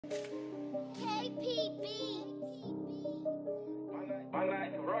KPB. I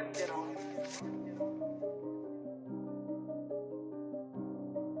like to run, you know.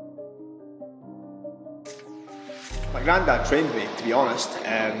 My granddad trained me, to be honest,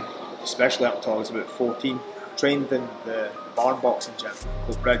 especially up until I was about 14. Trained in the barn boxing gym,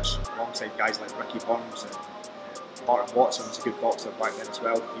 called Bridge, alongside guys like Ricky Burns and Martin Watson was a good boxer back then as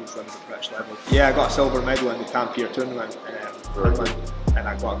well. He was running at British level. Yeah, I got a silver medal in the Tampere tournament in Finland, and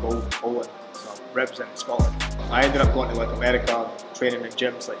I got a gold in Poland, so representing Scotland. I ended up going to like America, training in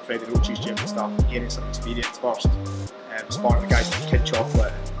gyms like Freddie Roach's gym and stuff, gaining some experience first, sparring the guys like Kid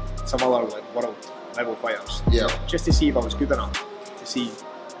Chocolate and some other like world level fighters. Yeah. Just to see if I was good enough, to see if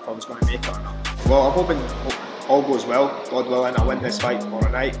I was going to make it or not. Well, I'm hoping all goes well, God willing, I win this fight tomorrow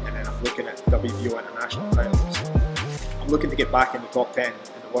night, and then I'm looking at WBO international titles. I'm looking to get back in the top 10 in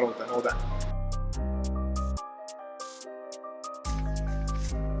the world, I know that.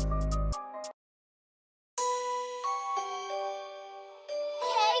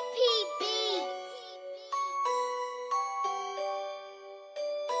 KPB.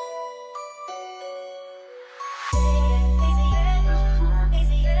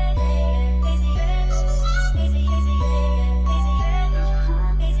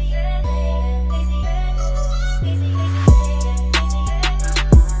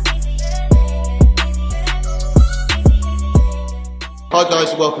 Hi guys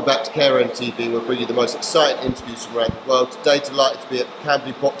and welcome back to KRN TV. We'll bring you the most exciting interviews from around the world. Today delighted to be at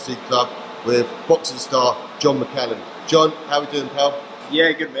Camberley Boxing Club with boxing star John Mccallum. John, how are we doing, pal?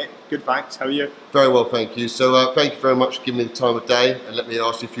 Yeah, good mate, good thanks, how are you? Very well, thank you. So thank you very much for giving me the time of day and let me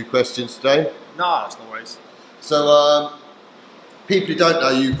ask you a few questions today. Nah, that's no worries. So people who don't know,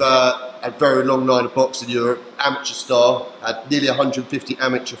 you've had a very long line of boxing. You're an amateur star, had nearly 150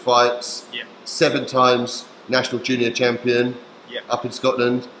 amateur fights, Yeah. 7 times national junior champion. Yeah. Up in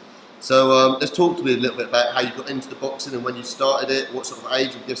Scotland. So let's talk to me a little bit about how you got into the boxing and when you started it, what sort of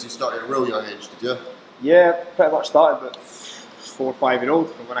age. I guess you started at a real young age, did you? Yeah, pretty much started about 4 or 5 year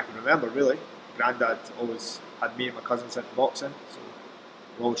old from when I can remember, really. Granddad always had me and my cousins into boxing, so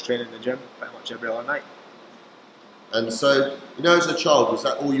we always training in the gym pretty much every other night. And so, you know, as a child, was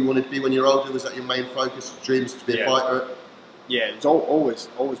that all you wanted to be when you were older? Was that your main focus, dreams to be a fighter? Yeah, it was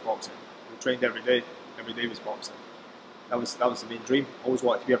always boxing. We trained every day was boxing. That was the main dream. Always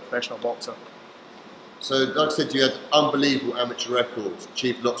wanted to be a professional boxer. So, like I said, you had unbelievable amateur records,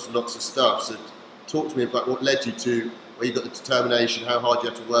 achieved lots and lots of stuff. So, talk to me about what led you to where you got the determination, how hard you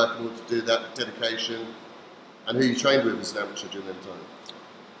had to work in order to do that, the dedication, and who you trained with as an amateur during that time.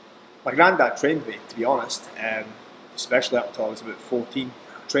 My granddad trained me, to be honest, especially up until I was about 14.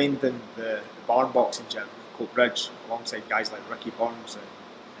 I trained in the barn boxing gym called Bridge, alongside guys like Ricky Burns and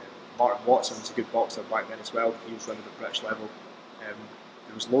Martin Watson was a good boxer back then as well. He was running at British level. There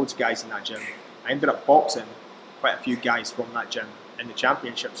was loads of guys in that gym. I ended up boxing quite a few guys from that gym in the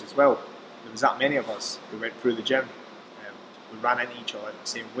championships as well. There was that many of us who went through the gym. We ran into each other at the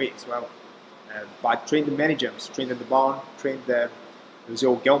same weight as well. But I trained in many gyms. Trained in the barn. Trained there was the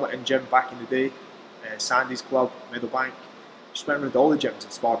old Gilmerton gym back in the day. Sandy's Club, Meadowbank. Just went around all the gyms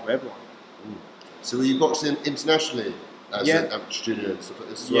and sparred with everyone. So were you boxing internationally as an amateur junior and stuff like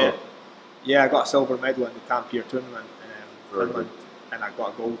this as well? Yeah, I got a silver medal in the Tampere tournament in Finland, and I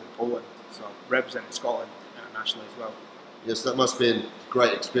got a gold in Poland, so representing Scotland internationally as well. Yes, that must have been a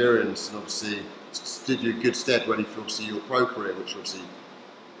great experience, and obviously stood you in good stead ready for obviously your pro career, which obviously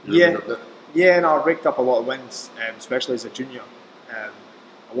and I raked up a lot of wins, especially as a junior. I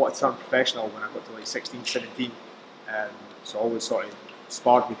wanted to turn professional when I got to like 16, 17, so I always sort of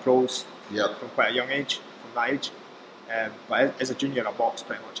sparred with pros from quite a young age, from that age. But as a junior, I boxed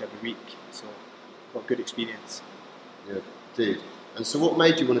pretty much every week, so got good experience. Yeah, indeed. And so, what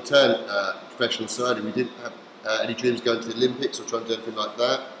made you want to turn professional so early? We didn't have any dreams going to the Olympics or trying to do anything like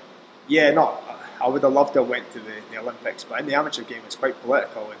that. Yeah, no, I would have loved to have went to the Olympics, but in the amateur game, it's quite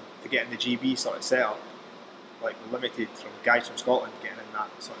political, and to get in the GB sort of setup, like limited from guys from Scotland getting in that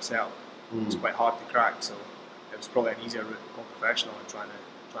sort of setup, it's quite hard to crack. So it was probably an easier route to go professional and trying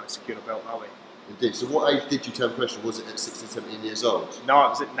to secure a belt that way. Indeed. So what age did you turn professional? Was it at 16, 17 years old? No, it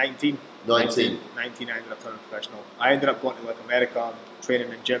was at 19. 19 I ended up turning professional. I ended up going to like America, training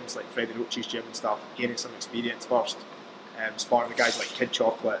in gyms like Freddie Roach's gym and stuff, gaining some experience first, sparring with guys like Kid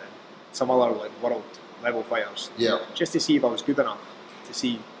Chocolate and some other like world level fighters. Yeah. Just to see if I was good enough, to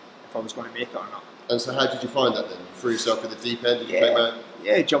see if I was going to make it or not. And so how did you find that then? You threw yourself in the deep end and you came out?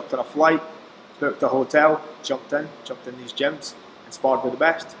 Yeah, jumped on a flight, booked a hotel, jumped in these gyms and sparred with the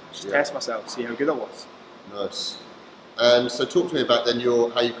best. Just test myself, see how good I was. Nice. And so talk to me about then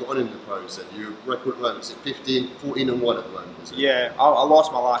how you got on in the pros then. Your record at the moment, is it 14 and 1 at the moment, is it? Yeah, I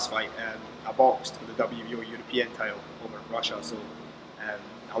lost my last fight. I boxed for the WBO European title over in Russia, so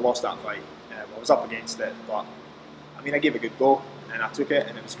I lost that fight. I was up against it, but I mean, I gave it a good go, and I took it,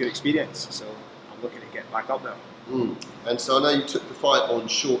 and it was a good experience. So I'm looking to get back up there. And so I know you took the fight on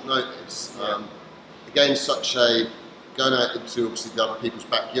short notice. Yeah. Again, going out into obviously the other people's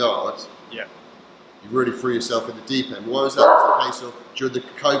backyard. Yeah. You really threw yourself in the deep end. Why was that? Was it a case of during the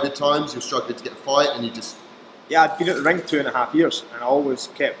COVID times you're struggling to get a fight and you just... Yeah, I'd been at the ring 2.5 years, and I always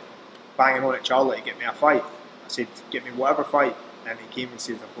kept banging on at Charlie to get me a fight. I said, get me whatever fight, and he came and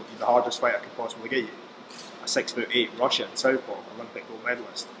said, I've got you the hardest fight I could possibly get you. A 6'8" Russian southpaw, Olympic gold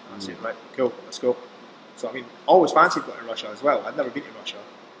medalist. And I said, right, cool, let's go. So I mean, always fancied going to Russia as well. I'd never been to Russia,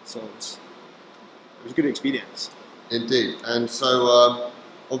 so it was a good experience. Indeed, and so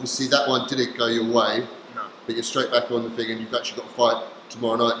obviously that one didn't go your way. No. But you're straight back on the thing, and you've actually got a fight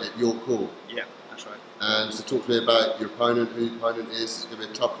tomorrow night at York Hall. Yeah, that's right. And so talk to me about your opponent, who your opponent is. Is it going to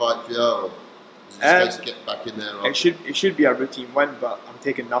be a tough fight for you, or is it just to get back in there? Or? It should be a routine win, but I'm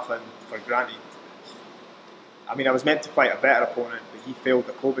taking nothing for granted. I mean, I was meant to fight a better opponent, but he failed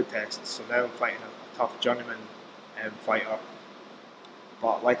the COVID test, so now I'm fighting a tough journeyman fighter.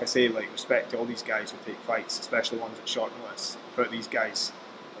 But like I say, like, respect to all these guys who take fights, especially ones at short notice. Without these guys,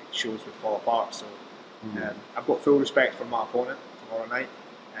 like, shows would fall apart. So I've got full respect for my opponent tomorrow night,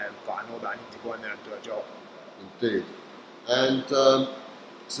 but I know that I need to go in there and do a job. Indeed. And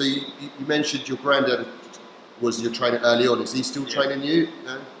so you mentioned your granddad was your trainer early on. Is he still training you?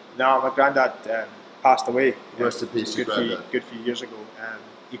 No, my granddad passed away. Rest in peace, your granddad. Good few years ago.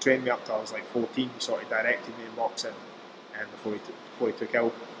 He trained me up till I was like 14. He sort of directed me in boxing before he took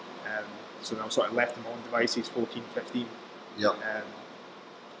ill. So then I sort of left him on devices, 14, 15. Yep.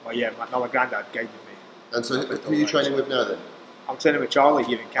 But yeah, my granddad guided me. And so who are you training with now then? I'm training with Charlie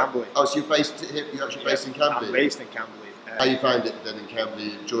here in Camberley. Oh, so you're actually based in Camberley? I'm based in Camberley. How you found it then in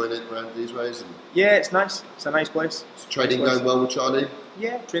Camberley? Enjoying it around these ways? And yeah, it's nice. It's a nice place. Is training going well with Charlie?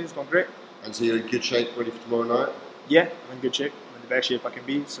 Yeah, training's gone great. And so you're in good shape, ready for tomorrow night? Yeah, I'm in good shape. I'm in the best shape I can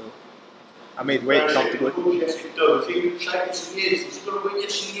be, so I made weight comfortably. Yes, he does. He can shake as he is. He's got to win.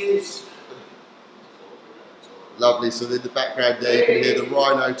 Yes, he is. Lovely. So in the background there, you can hear the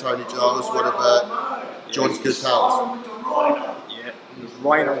Rhino Tony Giles, one of John's good pals. Yeah,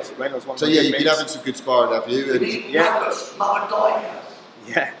 Rhino's one. So yeah, you've been having some good sparring, have you? And yeah,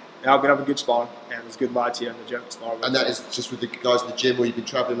 I've been having good sparring, and there's good lads here in the gym to spar with. And that is just with the guys in the gym, or you've been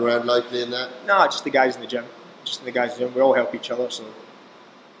travelling around locally and that? No, just the guys in the gym. We all help each other, so.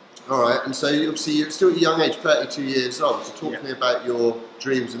 Alright, and so obviously you're still at a young age, 32 years old, so talk to me about your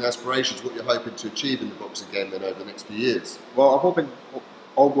dreams and aspirations, what you're hoping to achieve in the boxing game then over the next few years. Well, I'm hoping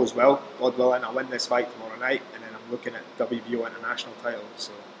all goes well, God willing, I'll win this fight tomorrow night, and then I'm looking at WBO international title,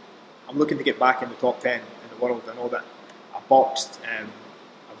 so I'm looking to get back in the top 10 in the world. I know that I boxed a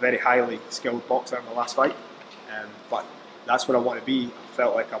very highly skilled boxer in my last fight, but that's where I want to be. I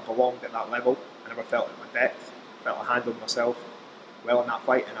felt like I belonged at that level. I never felt at my depth. I felt I handled myself well in that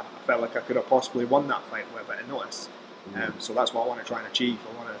fight, and I felt like I could have possibly won that fight with a bit of notice. So that's what I want to try and achieve.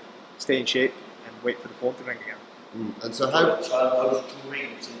 I want to stay in shape and wait for the phone to ring again. And so how... turn those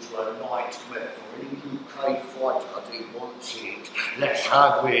dreams into a nightmare for any UK fighter who wants it. Let's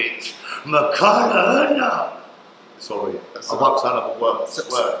have it. Mccallum! Sorry, I won't say another word.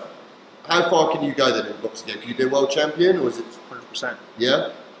 So how far can you go then in the boxing game? Can you be a world champion, or is it... 100%.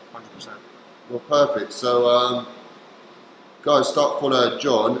 Yeah? 100%. Well, perfect. So, guys, start following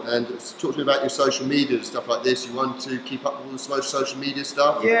John and talk to me about your social media and stuff like this. You want to keep up with all the social media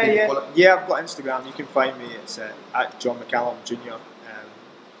stuff? Yeah, I've got Instagram. You can find me. It's at John Mccallum Jr.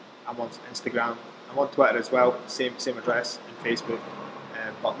 I'm on Instagram. I'm on Twitter as well. Same address, and Facebook.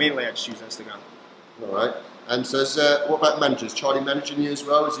 But mainly I just use Instagram. All right. And so, what about managers? Charlie managing you as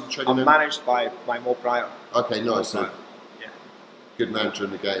well? Is he training? I'm managed by Mo Pryor. Okay, nice. So yeah. Good manager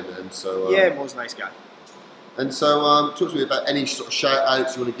in the game then. So yeah, Mo's a nice guy. And so, talk to me about any sort of shout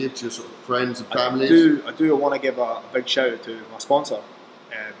outs you want to give to your sort of friends and families. I do want to give a big shout out to my sponsor.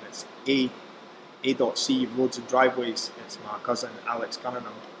 It's A.C Roads and Driveways. It's my cousin Alex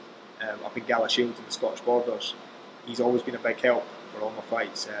Cunningham up in Galashiels in the Scottish borders. He's always been a big help for all my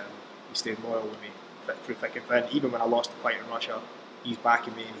fights. He stayed loyal with me through thick and thin. Even when I lost the fight in Russia, he's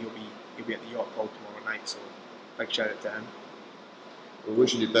backing me, and he'll be at the York Hall tomorrow night. So big shout out to him. We're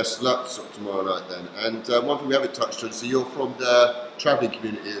wishing you best of luck sort of tomorrow night then. And one thing we haven't touched on, so you're from the travelling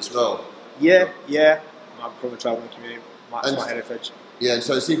community as well? Yeah, I'm from the travelling community. That's my heritage. Yeah, and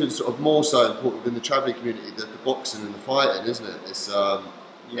so it's even sort of more so important within the travelling community, the boxing and the fighting, isn't it? It's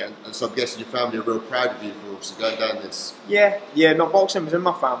Yeah. And so I'm guessing your family are real proud of you for obviously going down this. Yeah, no, boxing was in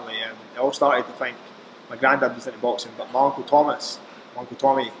my family. It all started, I think, my granddad was into boxing, but my Uncle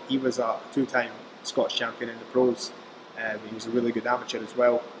Tommy, he was a two-time Scottish champion in the pros. He was a really good amateur as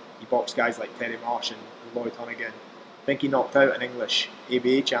well. He boxed guys like Terry Marsh and Lloyd Hunnigan. I think he knocked out an English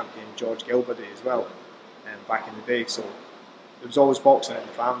ABA champion, George Gilbody, as well, back in the day. So there was always boxing in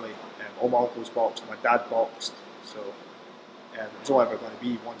the family. All my uncles boxed, my dad boxed. So it was all ever going to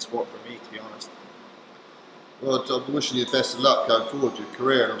be one sport for me, to be honest. Well, I'm wishing you the best of luck going forward with your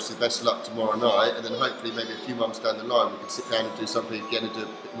career, and obviously best of luck tomorrow night, and then hopefully maybe a few months down the line we can sit down and do something again and do a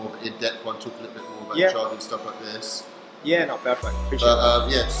bit more in-depth one, talk a little bit more about charging and stuff like this. Yeah, not perfect. Appreciate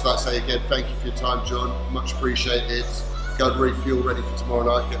But yeah, just like to say again, thank you for your time, John. Much appreciated. Go and refuel, ready for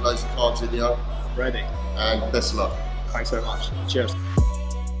tomorrow night. Get loads of carbs in you. Ready. And best of luck. Thanks very much. Cheers.